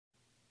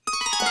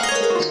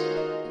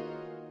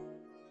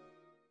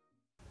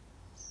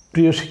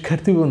প্রিয়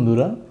শিক্ষার্থী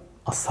বন্ধুরা,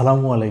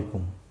 আসসালামু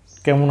আলাইকুম।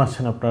 কেমন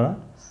আছেন আপনারা?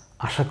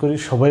 আশা করি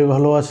সবাই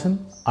ভালো আছেন।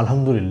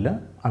 আলহামদুলিল্লাহ,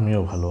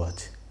 আমিও ভালো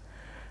আছি।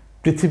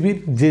 পৃথিবীর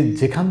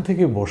যেখান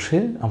থেকে বসে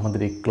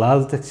আমাদের এই ক্লাস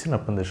দেখছেন,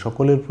 আপনাদের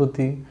সকলের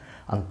প্রতি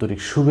আন্তরিক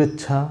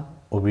শুভেচ্ছা,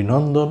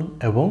 অভিনন্দন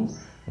এবং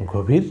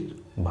গভীর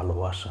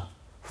ভালোবাসা।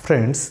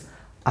 ফ্রেন্ডস,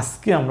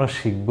 আজকে আমরা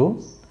শিখব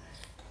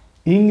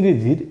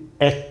ইংরেজির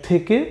 1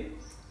 থেকে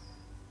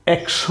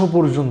 100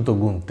 পর্যন্ত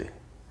গুনতে।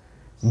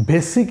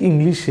 বেসিক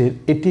ইংলিশের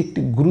এটি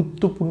একটি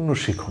গুরুত্বপূর্ণ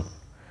শিখন।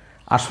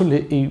 আসলে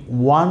এই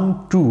 1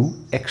 to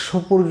 100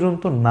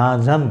 পর্যন্ত না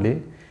জানলে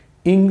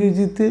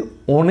ইংরেজিতে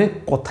অনেক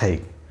কথাই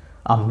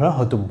আমরা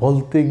হয়তো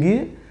বলতে গিয়ে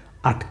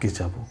আটকে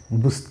যাব,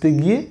 বুঝতে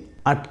গিয়ে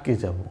আটকে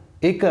যাব।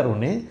 এই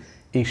কারণে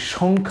এই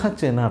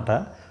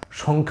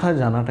সংখ্যা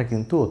জানাটা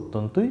কিন্তু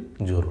অত্যন্তই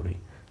জরুরি।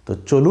 তো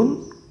চলুন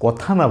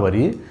কথা না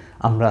বাড়িয়ে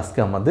আমরা আজকে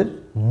আমাদের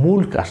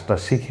মূল কাজটা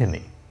শিখে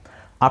নিই।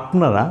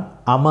 আপনারা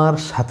আমার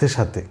সাথে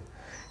সাথে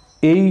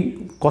এই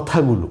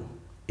কথাগুলো,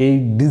 এই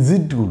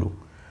ডিজিটগুলো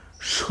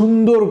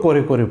সুন্দর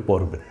করে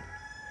পড়বেন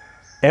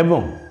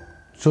এবং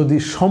যদি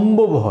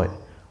সম্ভব হয়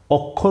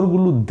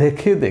অক্ষরগুলো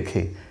দেখে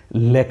দেখে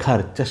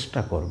লেখার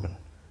চেষ্টা করবেন।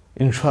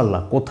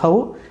 ইনশাআল্লাহ কোথাও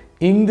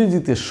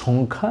ইংরেজিতে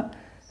সংখ্যা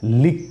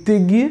লিখতে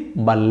গিয়ে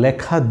বা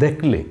লেখা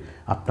দেখলে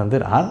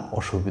আপনাদের আর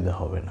অসুবিধা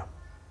হবে না।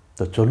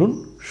 তো চলুন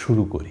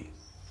শুরু করি।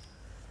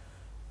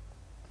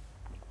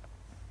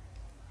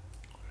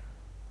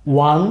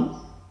 1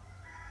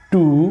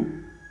 2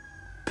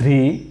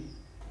 3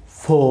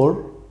 4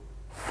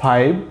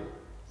 5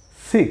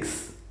 6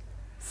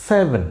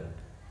 7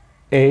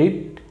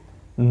 8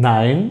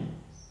 9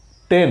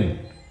 10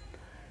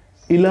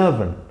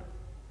 11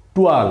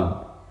 12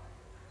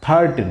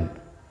 13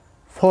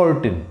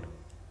 14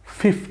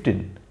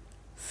 15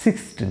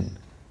 16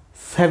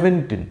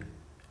 17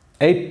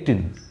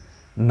 18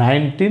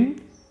 19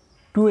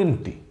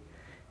 20।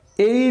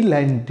 এই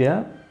লাইনটা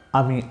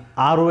আমি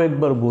আরও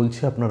একবার বলছি,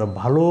 আপনারা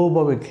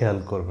ভালোভাবে খেয়াল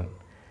করবেন।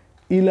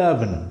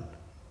 11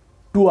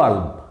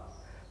 12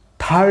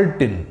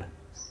 13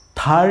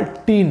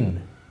 13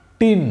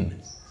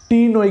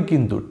 টিন ওই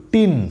কিন্তু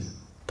টিন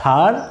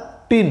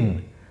 13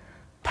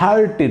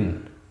 14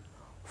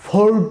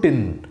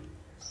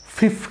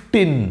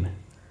 15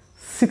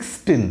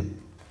 16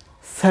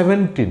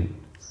 17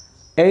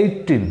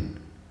 18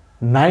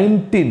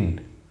 19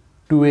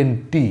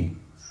 20।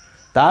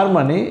 তার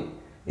মানে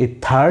এই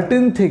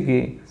 13 থেকে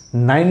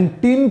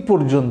 19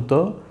 পর্যন্ত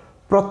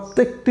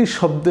প্রত্যেকটি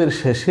শব্দের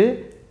শেষে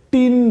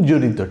টিন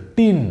জড়িত।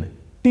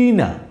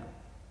 টিনা,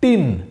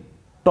 টিন,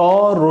 ট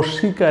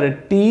রস্যিকারে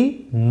টি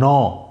ন,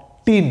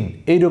 টিন,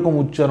 এইরকম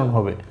উচ্চারণ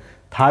হবে।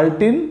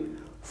 13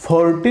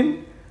 14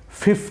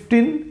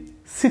 15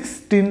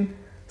 16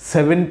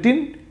 17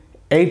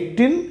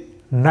 18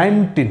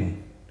 19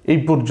 এই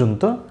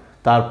পর্যন্ত।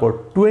 তারপর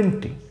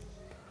 20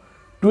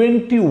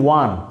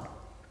 21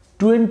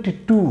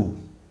 22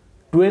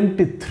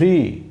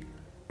 23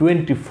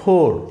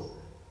 24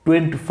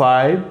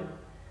 25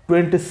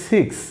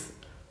 26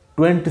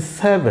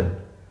 27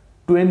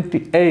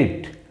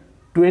 28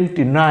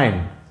 29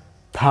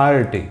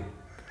 30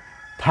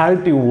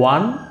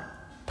 31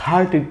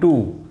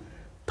 32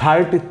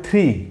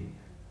 33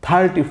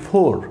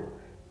 34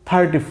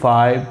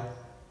 35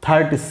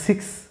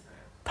 36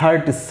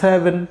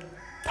 37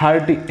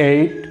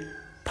 38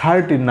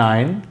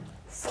 39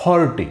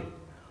 40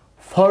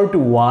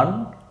 41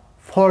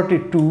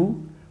 42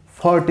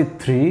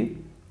 43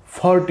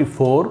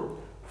 44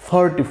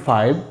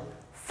 45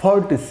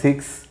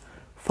 46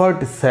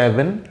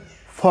 47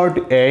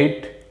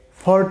 48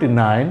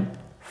 49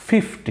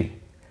 50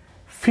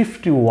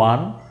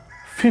 51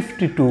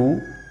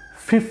 52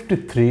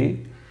 53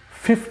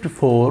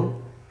 54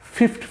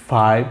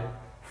 55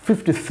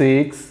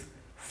 56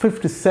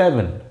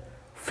 57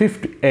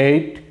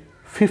 58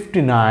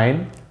 59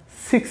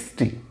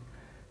 60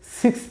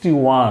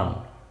 61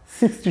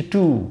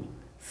 62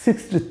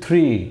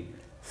 63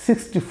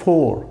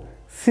 64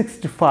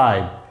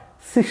 65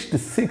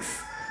 66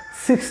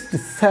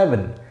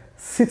 67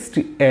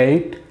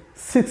 68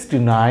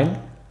 69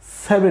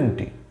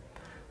 70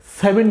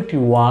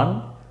 71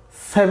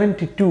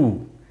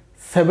 72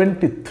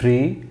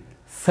 73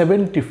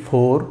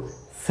 74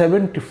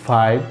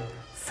 75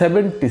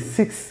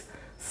 76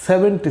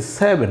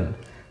 77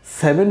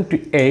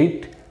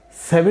 78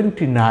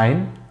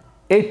 79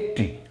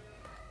 80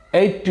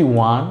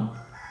 81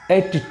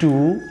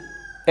 82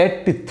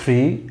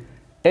 83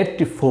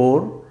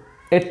 84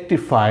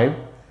 85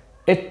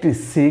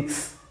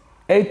 86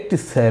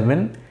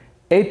 87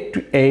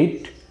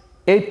 88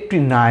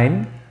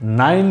 89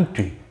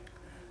 90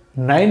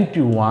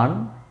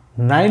 91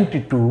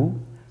 92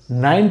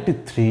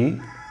 93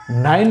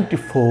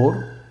 94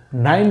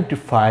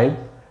 95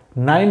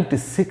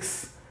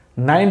 96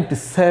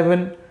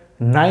 97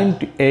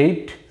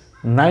 98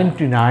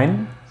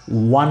 99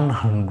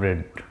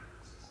 100।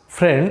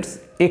 ফ্রেন্ডস,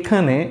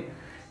 এখানে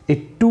এই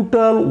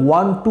টোটাল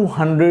 1 to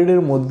 100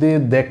 এর মধ্যে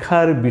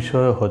দেখার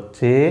বিষয়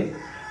হচ্ছে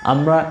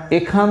আমরা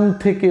এখান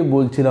থেকে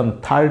বলছিলাম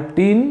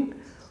 13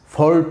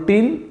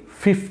 14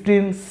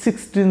 15,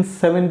 16,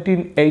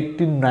 17,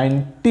 18,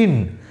 19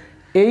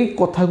 এই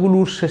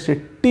কথাগুলোর শেষে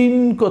টিন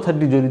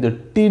কথাটি জড়িত।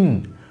 টিন,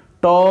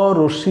 ট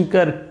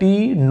রস্যিকার টি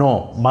ন,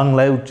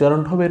 বাংলায়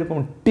উচ্চারণ হবে এরকম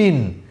টিন।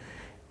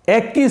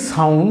 একই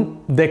সাউন্ড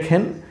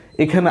দেখেন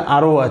এখানে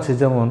আরও আছে,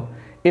 যেমন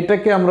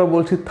এটাকে আমরা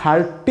বলছি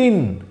 13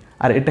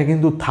 আর এটা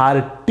কিন্তু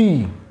 30।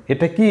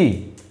 এটা কি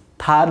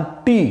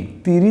 30,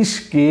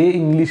 30কে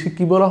ইংলিশে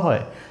কি বলা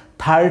হয়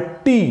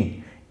 30।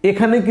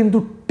 এখানে কিন্তু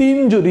টিন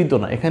জড়িত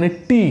না, এখানে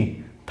টি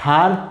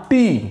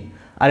 30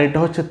 আর এটা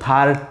হচ্ছে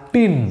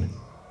 13।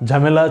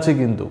 ঝামেলা আছে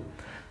কিন্তু।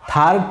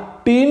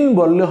 13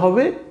 বললে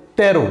হবে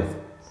 13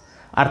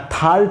 আর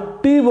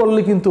 30 বললে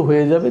কিন্তু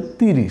হয়ে যাবে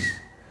 30।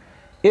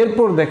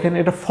 এরপর দেখেন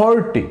এটা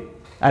 40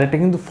 আর এটা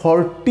কিন্তু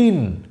 14,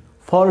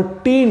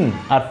 14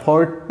 আর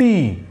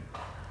 40।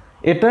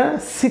 এটা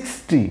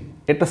 60,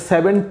 এটা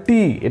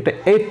 70, এটা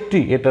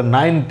 80, এটা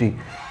 90।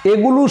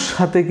 এগুলোর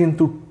সাথে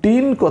কিন্তু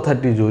টিন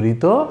কথাটি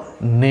জড়িত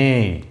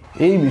নেই।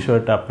 এই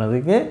বিষয়টা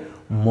আপনাদেরকে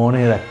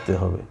মনে রাখতে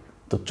হবে।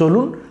 তো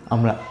চলুন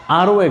আমরা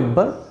আরও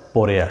একবার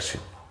পরে আসি।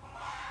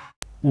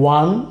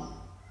 1,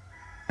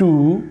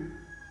 2,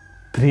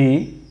 3,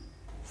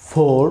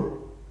 4,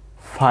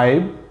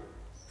 5,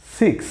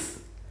 6,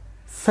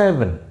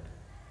 7,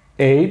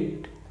 8,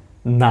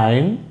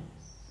 9,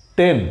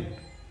 10,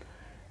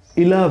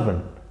 11,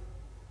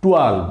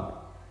 12,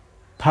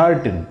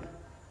 13,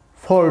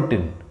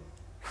 14,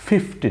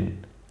 15,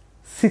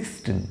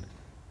 16,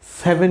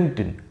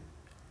 17,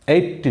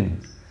 18,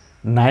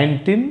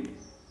 19,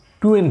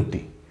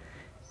 20।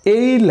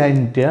 এই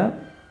লাইনটা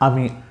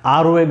আমি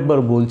আরও একবার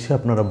বলছি,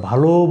 আপনারা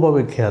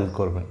ভালোভাবে খেয়াল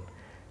করবেন।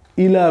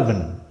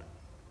 11,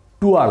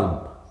 12,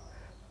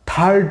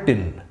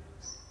 13,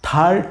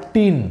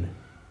 13,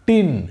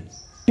 টিন,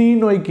 টিন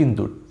ওই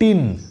কিন্তু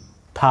টিন,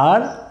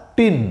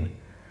 13,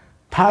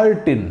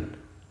 13,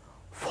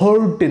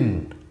 14,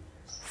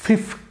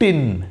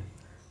 15,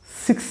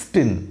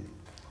 16,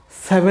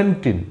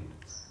 17,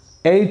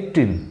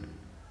 18,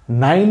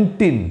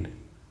 19,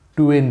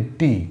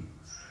 20।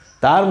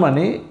 তার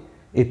মানে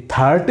এই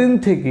 13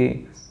 থেকে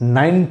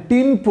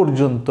 19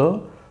 পর্যন্ত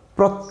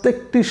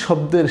প্রত্যেকটি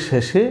শব্দের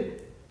শেষে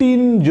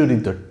টিন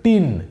জড়িত।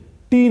 টিন,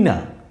 টিনা,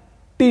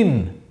 টিন,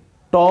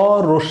 ট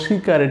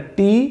রস্যিকারে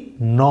টি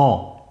ন,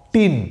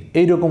 টিন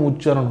এইরকম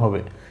উচ্চারণ হবে।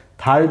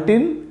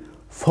 13,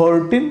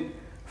 14,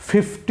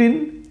 15,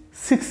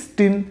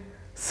 16,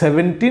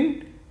 17,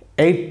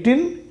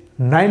 18,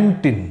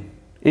 19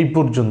 এই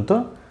পর্যন্ত।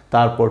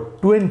 তারপর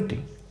 20,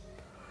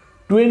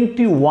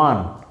 21,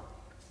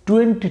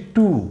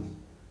 22,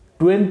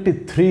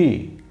 23,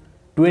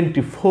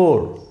 24,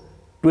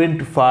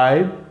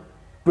 25,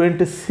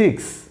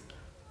 26,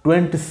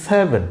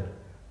 27,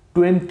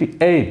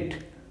 28,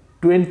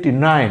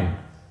 29,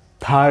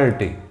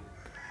 30,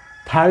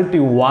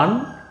 31,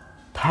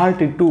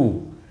 32,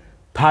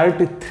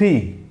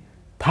 33,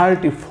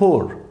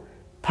 34,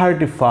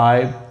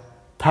 35,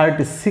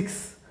 36,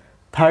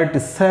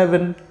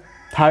 37,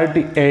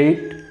 38,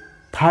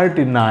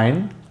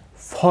 39,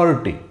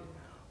 40,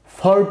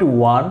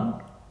 41,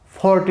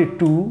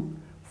 42,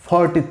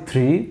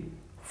 43,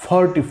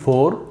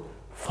 44,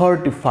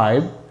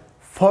 45,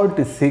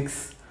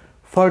 46,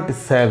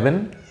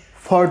 47,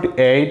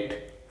 48,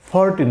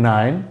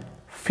 49,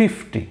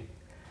 50,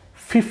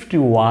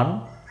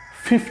 51,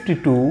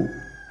 52,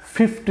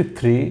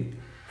 53,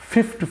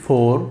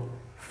 54,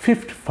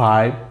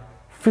 55,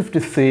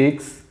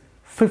 56,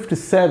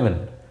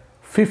 57,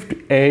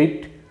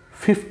 58,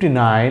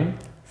 59,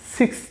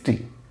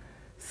 60,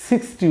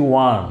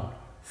 61,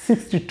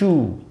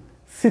 62,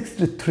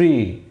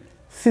 63,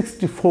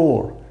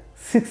 64,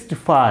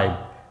 65,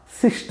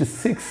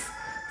 66,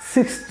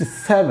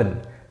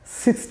 67,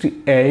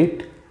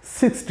 68,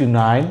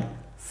 69,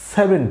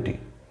 70,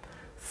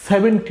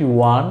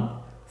 71,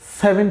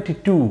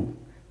 72,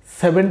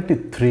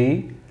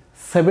 73,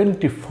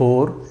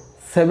 74,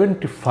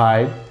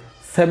 75,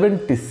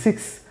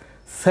 76,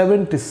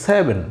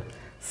 77,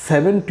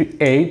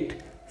 78,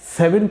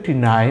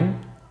 79,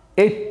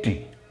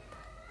 80,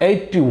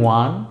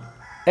 81,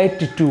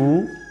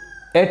 82,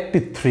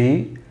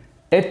 83,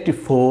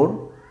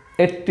 84,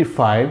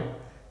 85,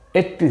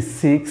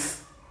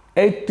 86,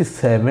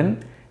 87,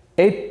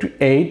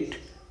 88,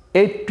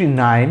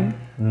 89,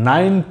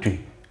 90,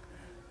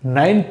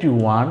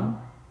 91,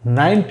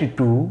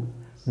 92,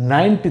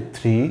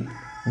 93,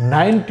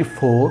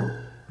 94,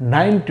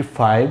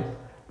 95,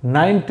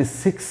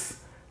 96,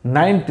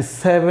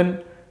 97,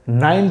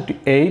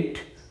 98,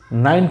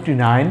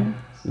 99,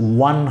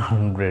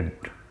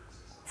 100।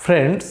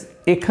 ফ্রেন্ডস,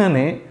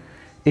 এখানে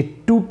এই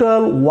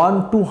টোটাল 1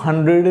 to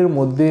 100 এর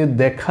মধ্যে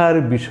দেখার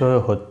বিষয়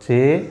হচ্ছে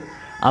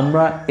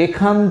আমরা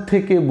এখান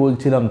থেকে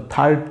বলছিলাম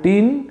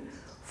 13,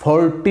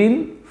 14,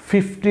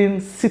 15,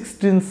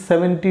 16,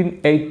 17,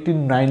 18,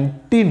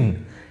 19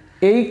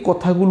 এই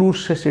কথাগুলোর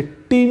শেষে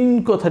টিন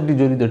কথাটি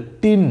জড়িত।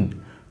 টিন,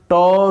 ট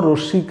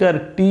রস্যিকার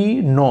টি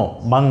ন,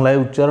 বাংলায়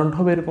উচ্চারণ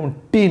হবে এরকম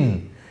টিন।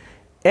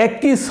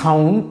 একই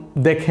সাউন্ড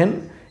দেখেন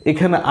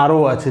এখানে আরও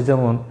আছে,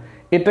 যেমন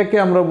এটাকে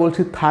আমরা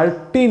বলছি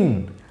 13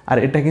 আর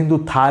এটা কিন্তু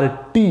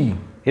 30।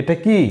 এটা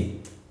কি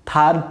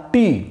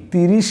 30,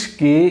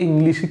 30কে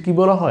ইংলিশে কি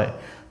বলা হয়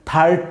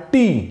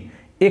 30।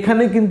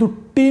 এখানে কিন্তু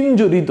টিন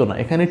জড়িত না,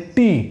 এখানে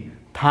টি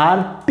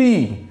 30,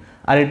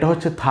 আর এটা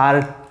হচ্ছে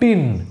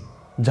 13,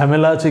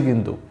 ঝামেলা আছে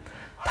কিন্তু।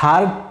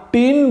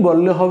 13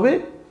 বললে হবে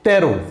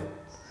 13,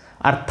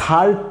 আর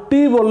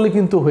 30 বললে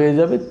কিন্তু হয়ে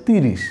যাবে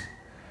 30।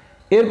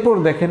 এরপর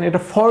দেখেন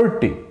এটা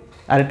 40,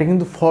 আর এটা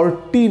কিন্তু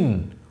 14,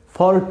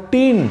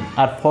 14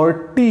 আর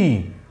 40,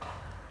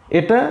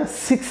 এটা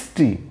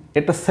 60,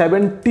 এটা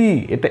 70,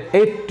 এটা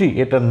 80,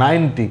 এটা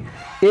 90,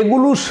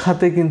 এগুলোর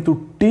সাথে কিন্তু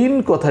টিন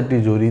কথাটি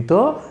জড়িত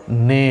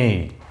নেই।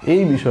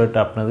 এই বিষয়টা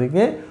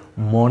আপনাদেরকে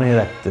মনে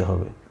রাখতে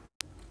হবে।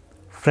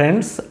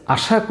 ফ্রেন্ডস,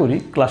 আশা করি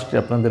ক্লাসটি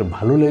আপনাদের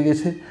ভালো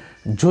লেগেছে।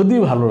 যদি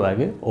ভালো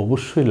লাগে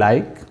অবশ্যই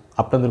লাইক,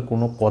 আপনাদের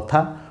কোনো কথা,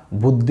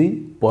 বুদ্ধি,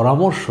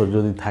 পরামর্শ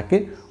যদি থাকে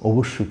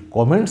অবশ্যই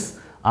কমেন্টস,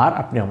 আর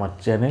আপনি আমার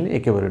চ্যানেলে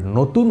একেবারে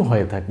নতুন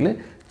হয়ে থাকলে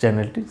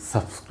চ্যানেলটি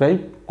সাবস্ক্রাইব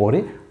করে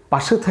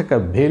পাশে থাকা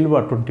বেল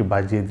বাটনটি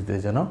বাজিয়ে দিতে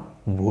যেন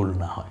ভুল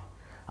না হয়।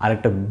 আর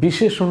একটা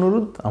বিশেষ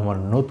অনুরোধ, আমার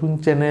নতুন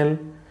চ্যানেল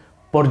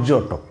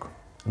পর্যটক,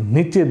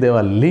 নিচে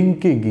দেওয়া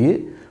লিঙ্কে গিয়ে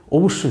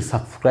অবশ্যই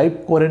সাবস্ক্রাইব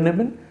করে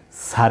নেবেন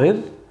স্যারের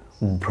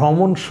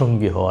ভ্রমণ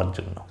সঙ্গী হওয়ার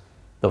জন্য।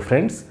 তো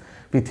ফ্রেন্ডস,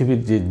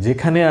 পৃথিবীর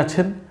যেখানে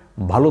আছেন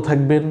ভালো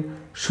থাকবেন,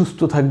 সুস্থ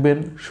থাকবেন,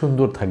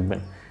 সুন্দর থাকবেন,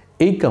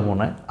 এই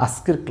কামনায়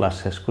আজকের ক্লাস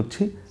শেষ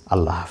করছি।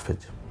 আল্লাহ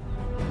হাফেজ।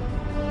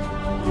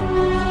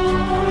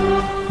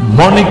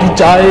 মনে কি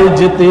চায়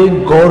যেতে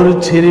গড়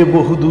ছেড়ে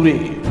বহু দূরে,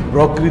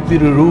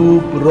 প্রকৃতির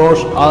রূপ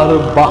রস আর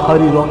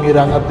বাহারি রঙে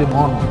রাঙাতে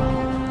মন।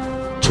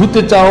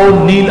 ছুতে চাও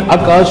নীল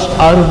আকাশ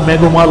আর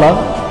মেঘমালা,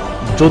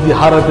 যদি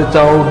হারাতে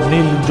চাও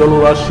নীল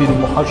জলরাশির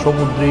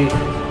মহাসমুদ্রে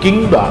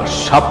কিংবা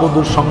সাপদ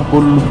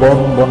সংকুল বন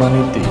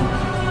বনানীতে,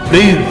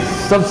 please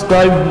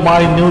subscribe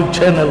my new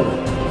channel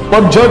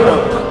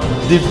পর্যটক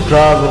দি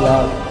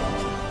ট্রাভেলার।